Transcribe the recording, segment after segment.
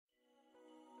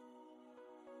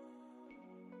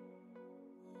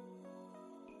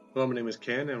Hello, my name is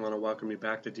Ken, and I want to welcome you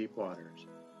back to Deep Waters.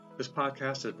 This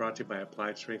podcast is brought to you by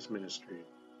Applied Strengths Ministry,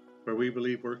 where we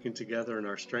believe working together in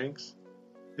our strengths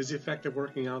is the effective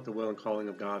working out the will and calling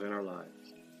of God in our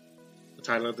lives. The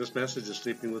title of this message is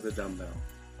Sleeping with a Dumbbell.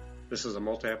 This is a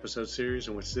multi-episode series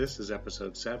in which this is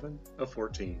episode 7 of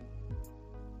 14.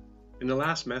 In the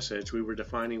last message, we were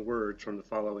defining words from the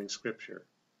following scripture.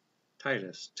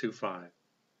 Titus 2:5.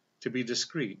 To be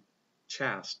discreet,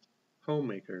 chaste,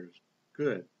 homemakers,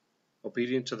 good,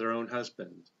 obedient to their own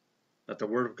husbands, that the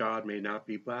word of God may not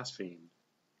be blasphemed.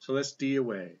 So let's D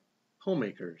away.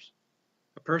 Homemakers.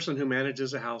 A person who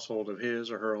manages a household of his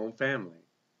or her own family,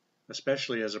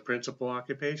 especially as a principal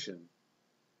occupation.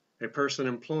 A person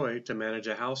employed to manage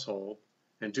a household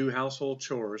and do household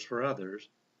chores for others,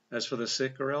 as for the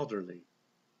sick or elderly.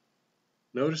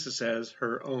 Notice it says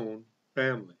her own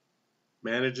family.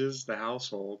 Manages the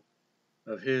household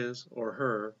of his or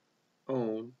her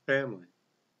own family.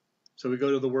 So we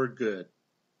go to the word good.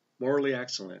 Morally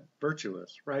excellent,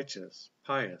 virtuous, righteous,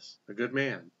 pious, a good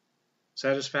man.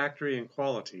 Satisfactory in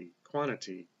quality,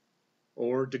 quantity,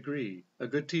 or degree, a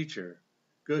good teacher.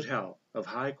 Good health, of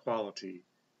high quality,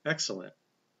 excellent,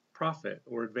 profit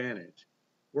or advantage.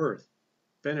 Worth,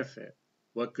 benefit,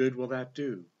 what good will that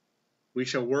do? We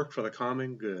shall work for the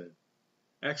common good.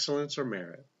 Excellence or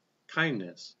merit.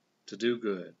 Kindness, to do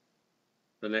good.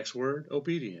 The next word,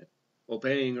 obedient,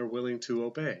 obeying or willing to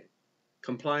obey.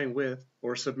 Complying with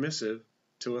or submissive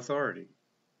to authority,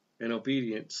 an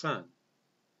obedient son.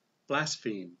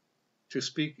 Blaspheme, to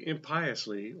speak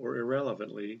impiously or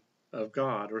irrelevantly of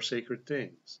God or sacred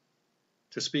things,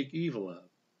 to speak evil of,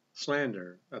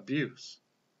 slander, abuse,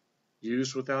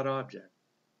 used without object.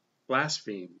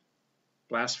 Blaspheme,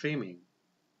 blaspheming,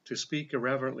 to speak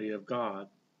irreverently of God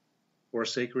or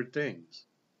sacred things,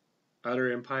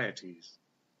 utter impieties.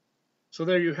 So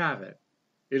there you have it.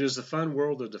 It is the fun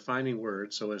world of defining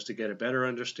words so as to get a better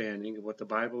understanding of what the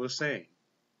Bible is saying.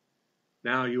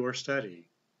 Now you are studying.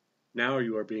 Now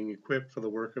you are being equipped for the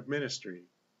work of ministry.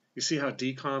 You see how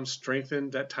DCOM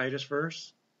strengthened that Titus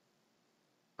verse?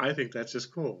 I think that's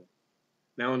just cool.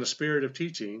 Now in the spirit of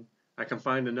teaching, I can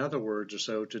find another word or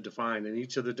so to define in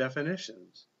each of the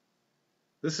definitions.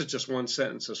 This is just one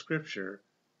sentence of scripture,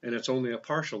 and it's only a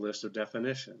partial list of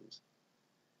definitions.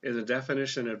 In the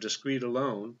definition of discreet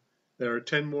alone, there are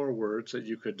 10 more words that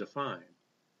you could define.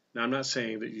 Now, I'm not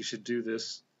saying that you should do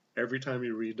this every time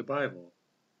you read the Bible.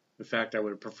 In fact, I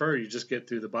would prefer you just get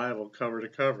through the Bible cover to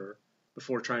cover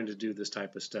before trying to do this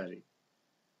type of study.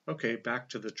 Okay, back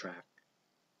to the track.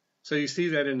 So you see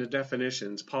that in the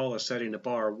definitions, Paul is setting the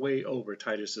bar way over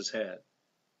Titus's head.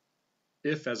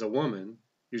 If, as a woman,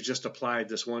 you just applied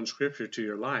this one scripture to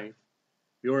your life,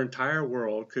 your entire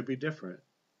world could be different,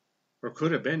 or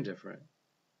could have been different.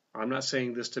 I'm not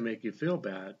saying this to make you feel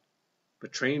bad,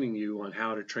 but training you on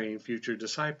how to train future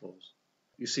disciples.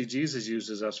 You see, Jesus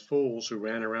uses us fools who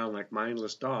ran around like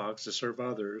mindless dogs to serve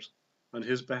others on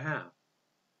his behalf.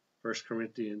 1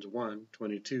 Corinthians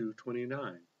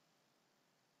 1:22-29.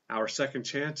 Our second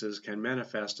chances can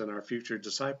manifest in our future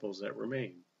disciples that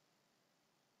remain.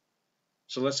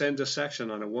 So let's end this section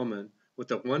on a woman with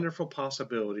the wonderful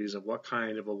possibilities of what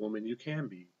kind of a woman you can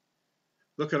be.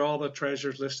 Look at all the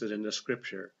treasures listed in the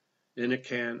scripture, and it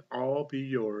can all be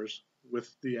yours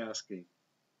with the asking,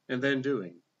 and then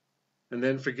doing, and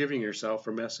then forgiving yourself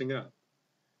for messing up,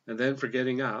 and then for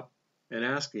getting up and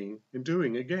asking and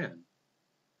doing again.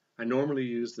 I normally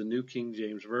use the New King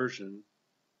James Version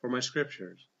for my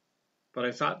scriptures, but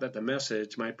I thought that the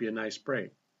Message might be a nice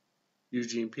break.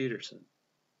 Eugene Peterson.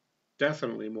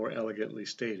 Definitely more elegantly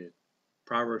stated.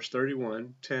 Proverbs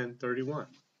 31:10-31.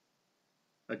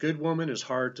 A good woman is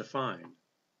hard to find,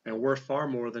 and worth far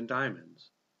more than diamonds.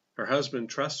 Her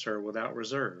husband trusts her without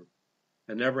reserve,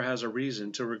 and never has a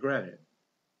reason to regret it.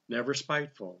 Never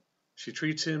spiteful, she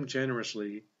treats him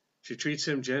generously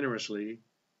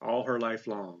all her life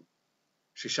long.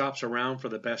 She shops around for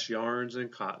the best yarns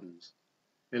and cottons,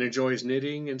 and enjoys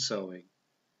knitting and sewing.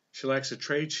 She likes a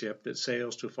trade ship that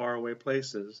sails to faraway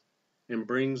places and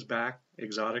brings back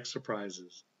exotic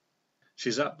surprises.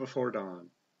 She's up before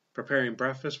dawn, preparing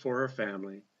breakfast for her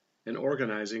family and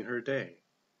organizing her day.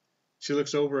 She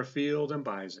looks over a field and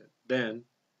buys it. Then,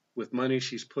 with money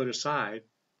she's put aside,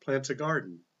 plants a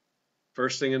garden.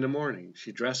 First thing in the morning,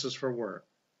 she dresses for work,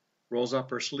 rolls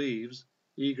up her sleeves,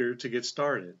 eager to get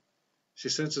started. She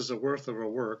senses the worth of her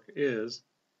work is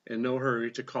in no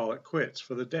hurry to call it quits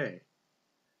for the day.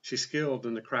 She's skilled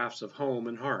in the crafts of home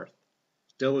and hearth,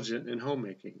 diligent in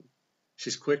homemaking.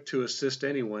 She's quick to assist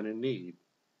anyone in need,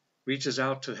 reaches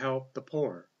out to help the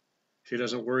poor. She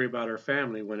doesn't worry about her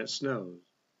family when it snows.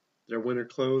 Their winter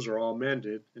clothes are all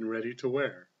mended and ready to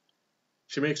wear.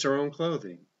 She makes her own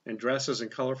clothing and dresses in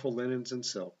colorful linens and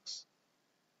silks.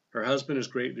 Her husband is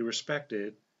greatly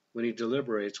respected when he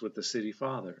deliberates with the city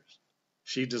fathers.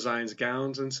 She designs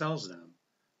gowns and sells them,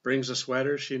 brings the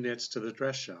sweaters she knits to the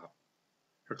dress shop.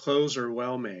 Her clothes are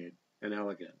well made and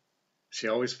elegant. She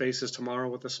always faces tomorrow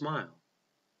with a smile.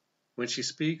 When she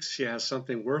speaks, she has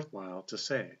something worthwhile to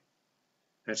say,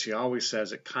 and she always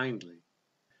says it kindly.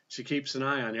 She keeps an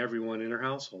eye on everyone in her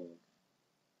household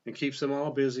and keeps them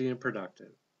all busy and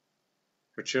productive.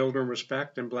 Her children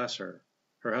respect and bless her.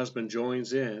 Her husband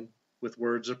joins in with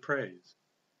words of praise.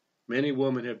 Many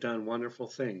women have done wonderful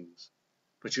things,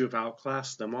 but you have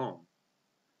outclassed them all.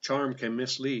 Charm can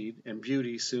mislead, and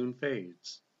beauty soon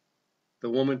fades. The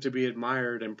woman to be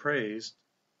admired and praised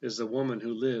is the woman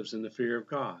who lives in the fear of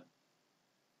God.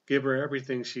 Give her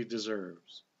everything she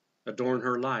deserves. Adorn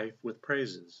her life with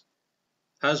praises.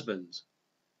 Husbands,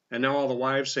 and now all the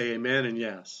wives say amen and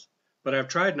yes, but I've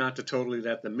tried not to totally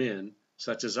let the men,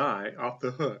 such as I, off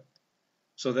the hook,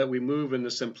 so that we move in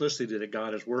the simplicity that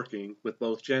God is working with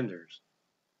both genders.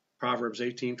 Proverbs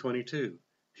 18:22,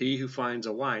 he who finds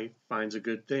a wife finds a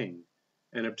good thing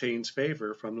and obtains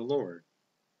favor from the Lord.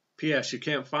 P.S. You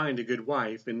can't find a good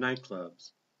wife in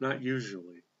nightclubs, not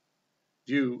usually.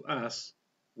 You, us,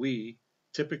 we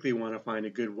typically want to find a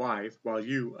good wife, while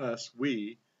you, us,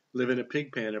 we live in a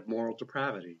pigpen of moral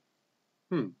depravity.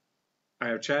 I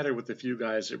have chatted with a few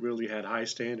guys that really had high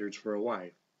standards for a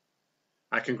wife.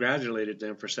 I congratulated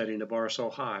them for setting the bar so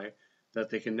high that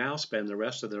they can now spend the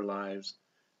rest of their lives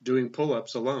doing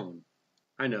pull-ups alone.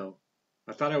 I know.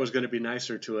 I thought I was going to be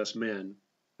nicer to us men.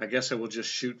 I guess I will just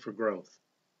shoot for growth.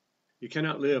 You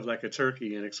cannot live like a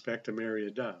turkey and expect to marry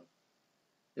a dove.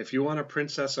 If you want a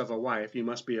princess of a wife, you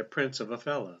must be a prince of a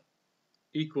fella.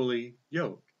 Equally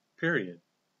yoked, period.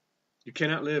 You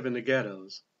cannot live in the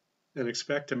ghettos and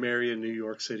expect to marry a New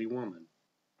York City woman.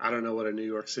 I don't know what a New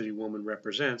York City woman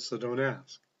represents, so don't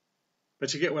ask.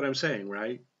 But you get what I'm saying,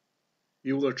 right?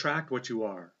 You will attract what you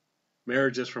are.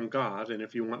 Marriage is from God, and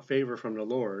if you want favor from the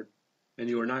Lord, and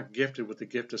you are not gifted with the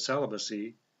gift of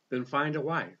celibacy, then find a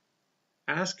wife.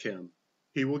 Ask him.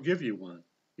 He will give you one.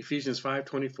 Ephesians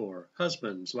 5:24.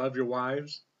 Husbands, love your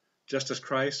wives, just as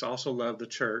Christ also loved the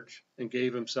church and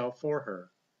gave himself for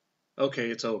her. Okay,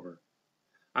 it's over.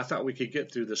 I thought we could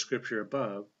get through the scripture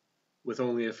above with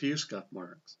only a few scuff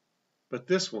marks. But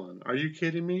this one, are you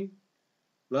kidding me?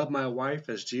 Love my wife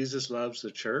as Jesus loves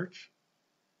the church?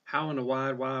 How in the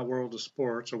wide, wide world of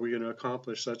sports are we going to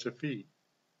accomplish such a feat?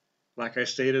 Like I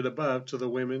stated above to the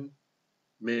women,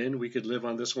 men, we could live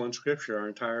on this one scripture our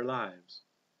entire lives.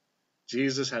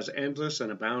 Jesus has endless and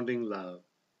abounding love.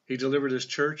 He delivered his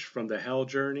church from the hell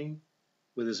journey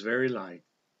with his very life.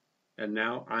 And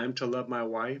now I'm to love my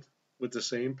wife with the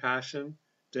same passion,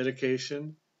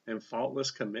 dedication, and faultless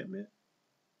commitment?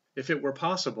 If it were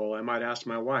possible, I might ask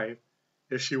my wife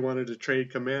if she wanted to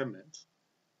trade commandments.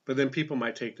 But then people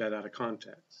might take that out of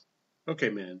context. Okay,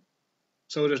 men.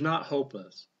 So it is not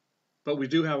hopeless. But we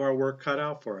do have our work cut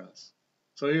out for us.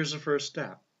 So here's the first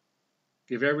step.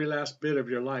 Give every last bit of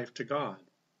your life to God.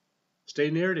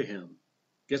 Stay near to him.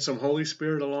 Get some Holy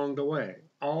Spirit along the way,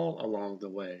 all along the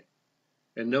way.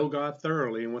 And know God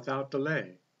thoroughly and without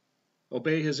delay.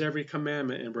 Obey his every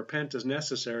commandment and repent as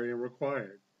necessary and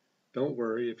required. Don't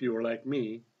worry, if you are like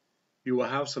me, you will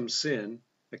have some sin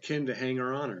akin to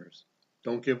hanger honors.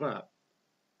 Don't give up.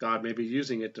 God may be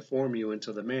using it to form you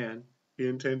into the man he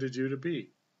intended you to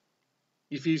be.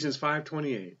 Ephesians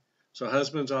 5:28. So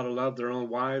husbands ought to love their own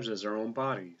wives as their own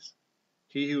bodies.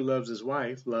 He who loves his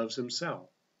wife loves himself.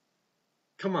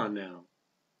 Come on now.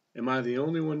 Am I the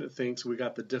only one that thinks we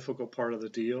got the difficult part of the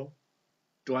deal?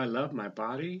 Do I love my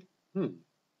body?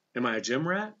 Am I a gym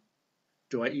rat?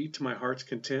 Do I eat to my heart's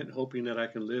content, hoping that I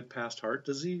can live past heart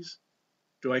disease?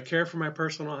 Do I care for my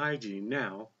personal hygiene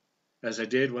now, as I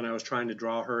did when I was trying to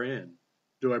draw her in?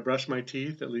 Do I brush my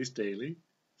teeth at least daily?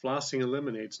 Flossing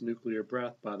eliminates nuclear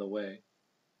breath, by the way.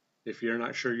 If you're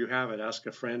not sure you have it, ask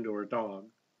a friend or a dog.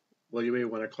 Well, you may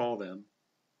want to call them.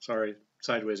 Sorry,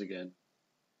 sideways again.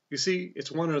 You see,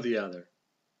 it's one or the other.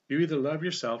 You either love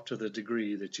yourself to the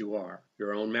degree that you are,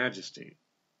 your own majesty,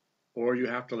 or you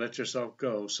have to let yourself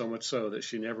go, so much so that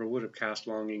she never would have cast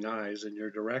longing eyes in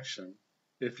your direction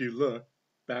if you looked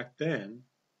back then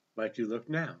like you look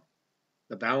now.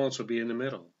 The balance would be in the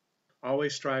middle,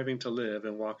 always striving to live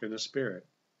and walk in the Spirit.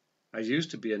 I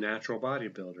used to be a natural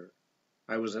bodybuilder.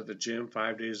 I was at the gym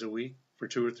 5 days a week for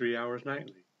 2 or 3 hours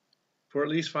nightly, for at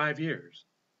least 5 years.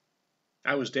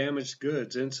 I was damaged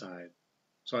goods inside,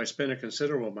 so I spent a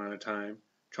considerable amount of time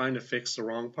trying to fix the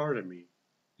wrong part of me.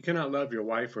 You cannot love your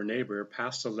wife or neighbor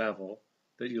past the level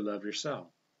that you love yourself.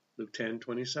 Luke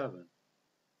 10:27.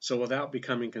 So without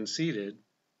becoming conceited,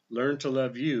 learn to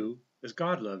love you as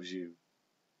God loves you.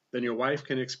 Then your wife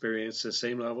can experience the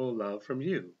same level of love from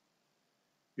you.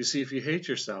 You see, if you hate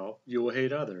yourself, you will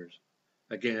hate others.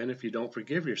 Again, if you don't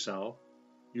forgive yourself,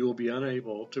 you will be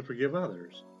unable to forgive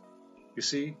others. You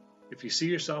see, if you see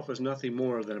yourself as nothing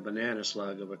more than a banana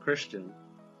slug of a Christian,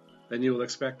 then you will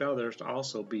expect others to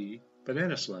also be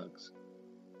banana slugs.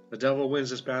 The devil wins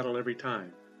this battle every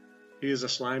time. He is a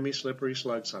slimy, slippery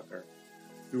slug sucker.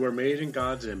 You are made in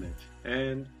God's image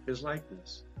and His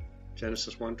likeness.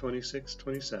 Genesis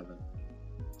 1:26-27,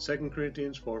 2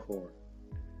 Corinthians 4:4.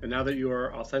 And now that you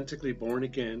are authentically born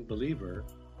again believer,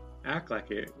 act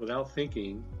like it without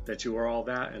thinking that you are all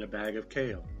that in a bag of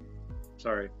kale.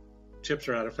 Sorry, chips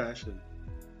are out of fashion.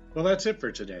 Well, that's it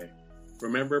for today.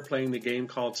 Remember playing the game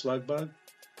called Slug Bug?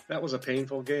 That was a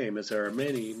painful game, as there are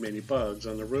many, many bugs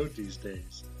on the road these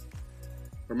days.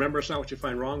 Remember, it's not what you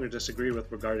find wrong or disagree with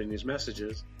regarding these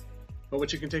messages, but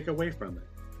what you can take away from it.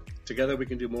 Together we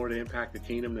can do more to impact the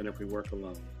kingdom than if we work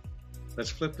alone. Let's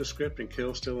flip the script and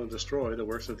kill, steal, and destroy the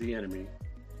works of the enemy,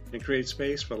 and create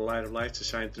space for the light of light to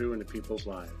shine through into people's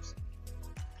lives.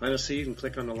 Plant a seed and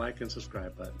click on the like and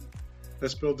subscribe button.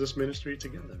 Let's build this ministry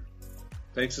together.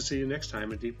 Thanks, and see you next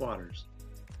time in Deep Waters.